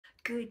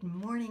Good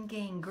morning,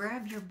 gang.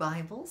 Grab your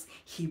Bibles.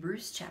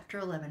 Hebrews chapter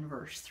 11,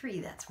 verse 3.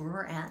 That's where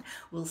we're at.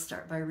 We'll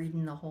start by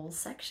reading the whole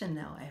section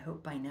now. I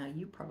hope by now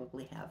you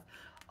probably have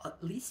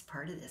at least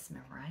part of this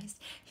memorized.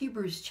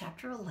 Hebrews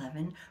chapter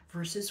 11,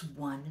 verses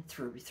 1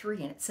 through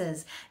 3. And it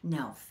says,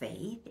 "Now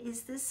faith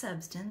is the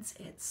substance,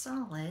 it's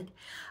solid,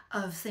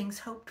 of things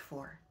hoped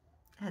for."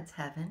 That's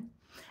heaven.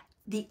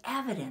 "The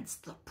evidence,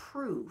 the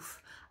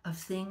proof of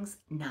things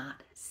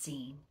not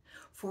seen.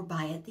 For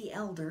by it the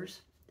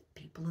elders,"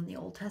 people in the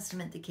Old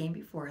Testament that came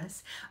before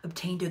us,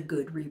 "obtained a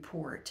good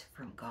report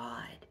from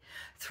God.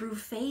 Through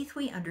faith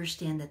we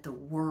understand that the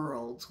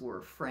worlds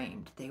were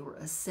framed." They were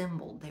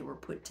assembled, they were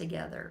put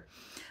together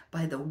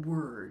by the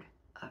word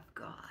of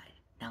God.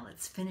 Now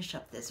let's finish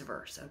up this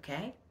verse,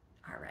 okay?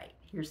 All right,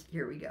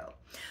 here we go.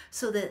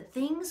 "So that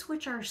things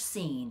which are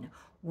seen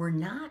were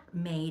not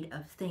made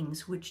of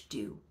things which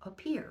do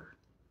appear."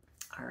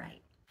 All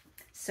right.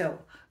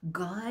 So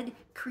God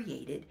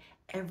created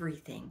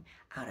everything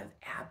out of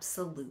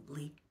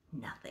absolutely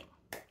nothing.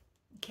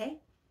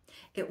 Okay?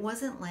 It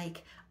wasn't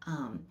like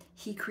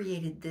he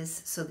created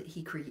this so that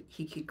he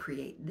could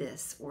create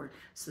this, or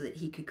so that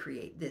he could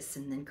create this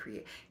and then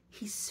create.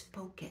 He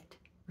spoke it.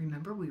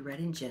 Remember, we read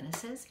in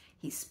Genesis,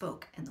 he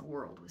spoke and the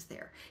world was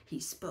there. He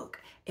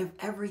spoke. If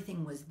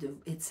everything was,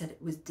 it said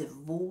it was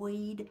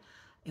devoid.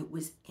 It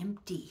was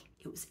empty.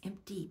 It was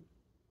empty.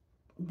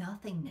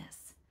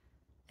 Nothingness.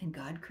 And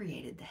God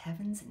created the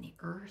heavens and the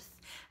earth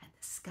and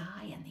the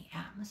sky and the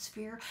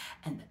atmosphere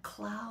and the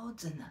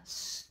clouds and the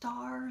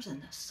stars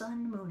and the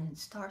sun, moon, and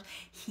stars.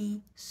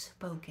 He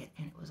spoke it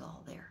and it was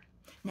all there.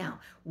 Now,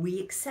 we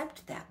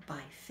accept that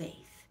by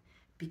faith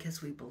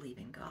because we believe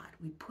in God.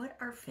 We put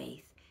our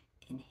faith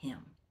in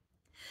Him.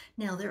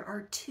 Now,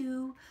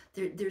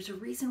 there's a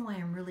reason why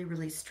I'm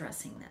really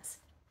stressing this.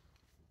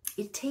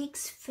 It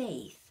takes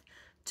faith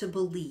to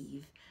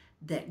believe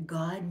that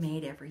God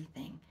made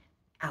everything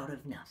out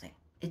of nothing.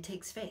 It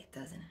takes faith,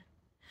 doesn't it?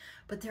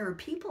 But there are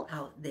people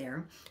out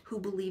there who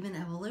believe in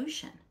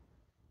evolution.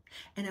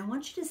 And I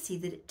want you to see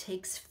that it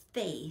takes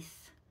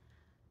faith,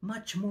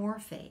 much more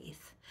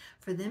faith,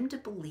 for them to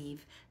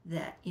believe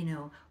that,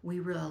 we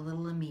were a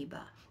little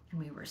amoeba and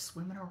we were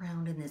swimming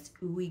around in this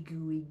ooey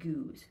gooey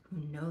goose.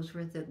 Who knows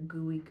where the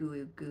gooey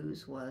gooey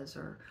goose was,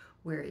 or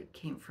where it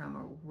came from,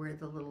 or where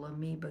the little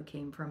amoeba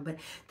came from, but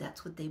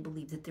that's what they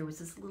believed, that there was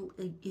this little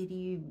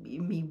itty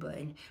amoeba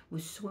and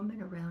was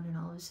swimming around, and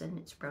all of a sudden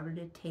it sprouted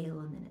a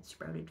tail, and then it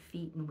sprouted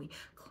feet, and we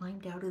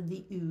climbed out of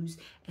the ooze,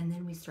 and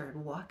then we started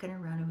walking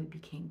around, and we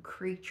became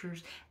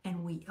creatures,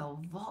 and we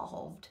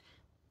evolved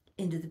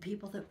into the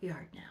people that we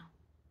are now.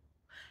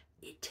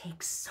 It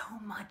takes so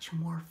much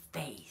more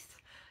faith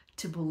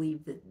to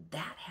believe that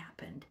that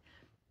happened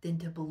than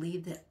to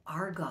believe that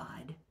our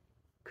God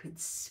could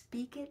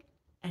speak it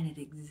and it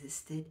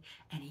existed,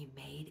 and He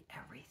made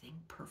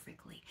everything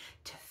perfectly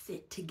to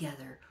fit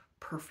together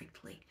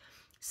perfectly,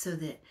 so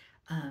that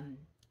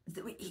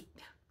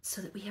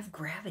we have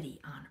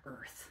gravity on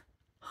Earth.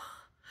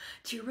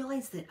 Do you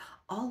realize that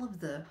all of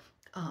the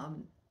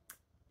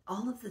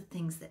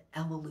things that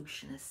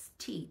evolutionists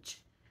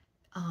teach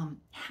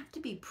have to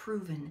be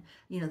proven?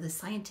 The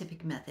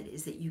scientific method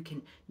is that you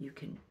can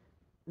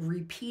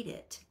repeat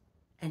it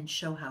and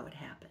show how it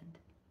happened.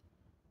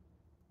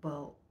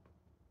 Well,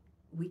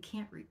 we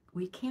can't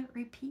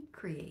repeat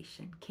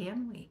creation,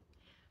 can we?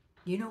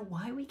 You know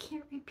why we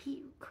can't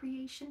repeat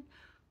creation?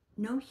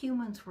 No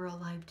humans were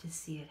alive to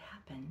see it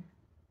happen,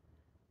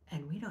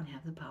 and we don't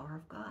have the power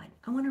of God.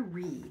 I want to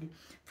read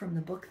from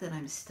the book that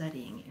I'm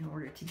studying in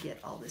order to get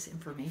all this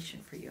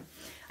information for you.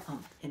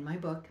 In my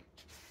book,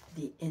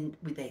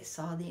 They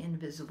Saw the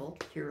Invisible,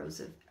 Heroes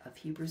of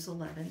Hebrews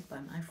 11 by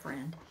my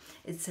friend,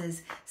 it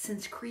says,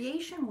 "Since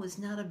creation was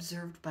not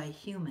observed by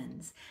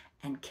humans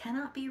and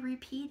cannot be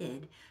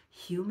repeated,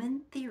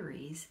 human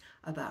theories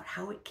about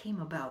how it came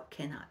about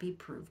cannot be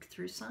proved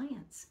through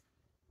science."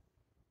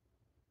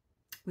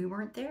 We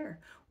weren't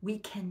there. We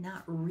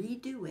cannot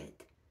redo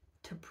it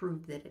to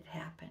prove that it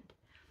happened.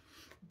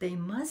 They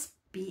must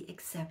be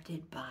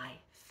accepted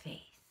by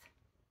faith.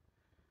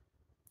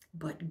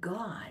 But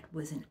God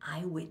was an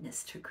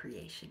eyewitness to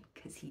creation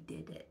because He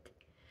did it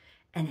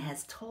and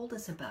has told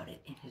us about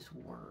it in His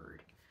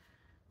Word,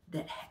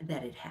 that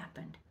it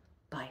happened.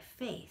 By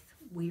faith,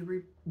 we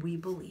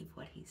believe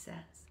what He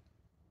says.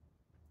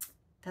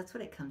 That's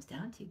what it comes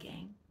down to,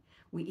 gang.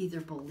 We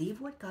either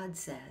believe what God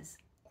says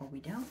or we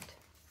don't.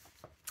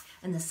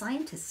 And the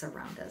scientists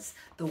around us,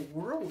 the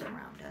world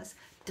around us,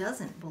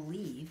 doesn't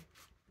believe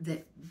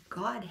that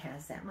God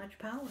has that much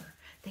power.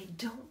 They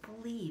don't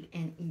believe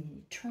in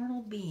an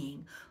eternal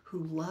being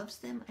who loves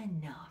them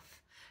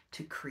enough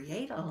to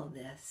create all of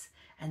this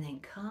and then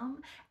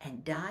come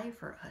and die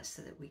for us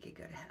so that we could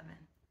go to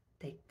heaven.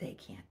 They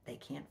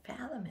can't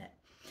fathom it.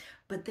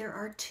 But there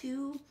are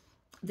two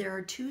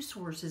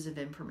sources of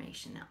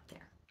information out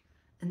there.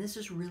 And this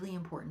is really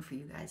important for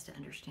you guys to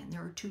understand.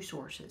 There are two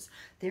sources.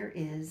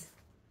 There's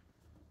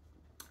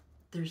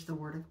the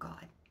Word of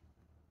God.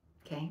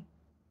 Okay?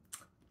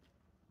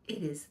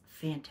 It is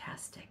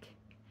fantastic.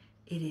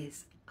 It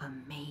is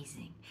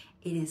amazing.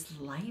 It is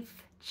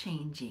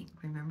life-changing.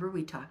 Remember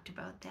we talked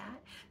about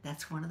that?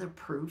 That's one of the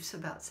proofs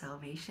about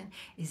salvation,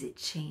 is it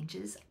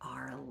changes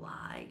our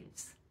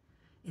lives.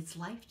 It's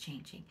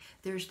life-changing.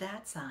 There's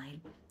that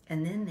side,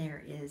 and then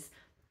there is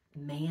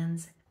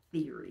man's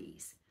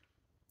theories.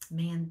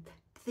 Man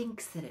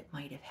thinks that it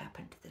might have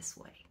happened this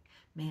way.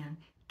 Man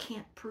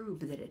can't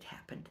prove that it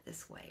happened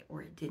this way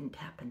or it didn't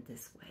happen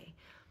this way.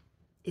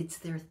 It's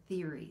their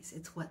theories.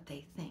 It's what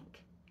they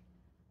think.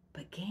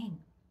 But gang,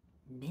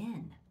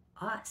 men,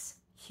 us,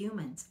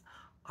 humans,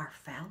 are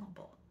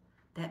fallible.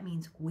 That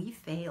means we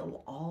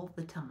fail all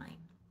the time.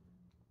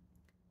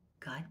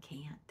 God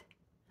can't.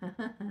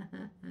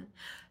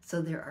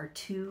 So there are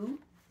two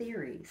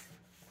theories.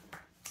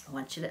 I'm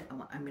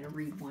going to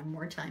read one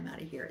more time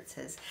out of here. It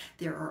says,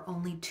 there are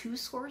only two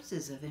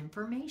sources of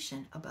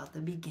information about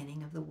the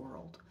beginning of the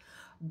world.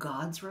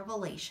 God's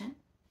revelation,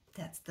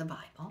 that's the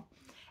Bible,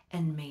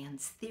 and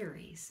man's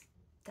theories,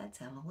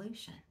 that's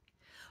evolution.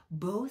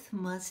 Both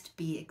must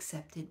be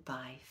accepted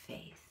by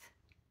faith.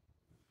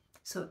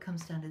 So it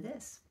comes down to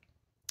this.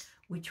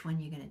 Which one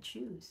are you going to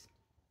choose?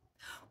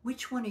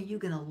 Which one are you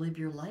going to live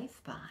your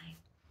life by?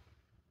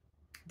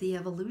 The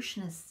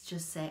evolutionists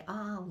just say,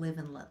 live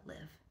and let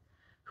live.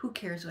 Who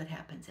cares what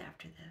happens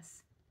after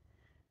this?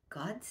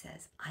 God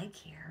says, I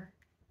care.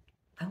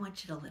 I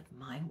want you to live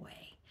my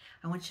way.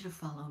 I want you to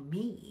follow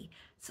me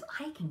so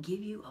I can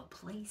give you a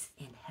place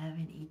in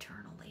heaven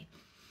eternally.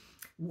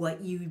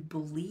 What you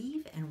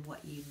believe and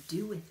what you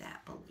do with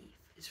that belief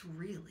is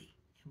really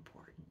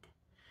important.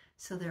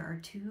 So there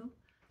are two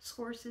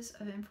sources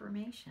of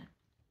information.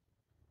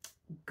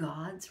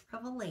 God's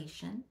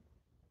revelation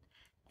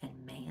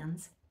and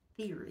man's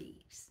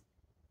theories.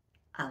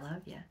 I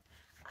love you.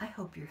 I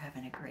hope you're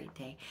having a great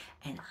day,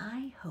 and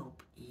I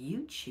hope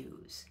you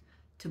choose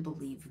to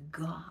believe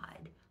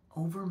God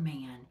over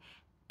man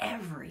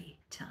every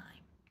time,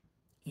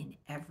 in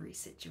every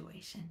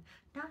situation,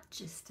 not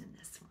just in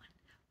this one,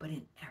 but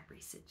in every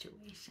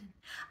situation.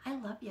 I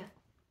love you.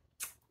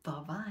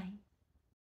 Bye-bye.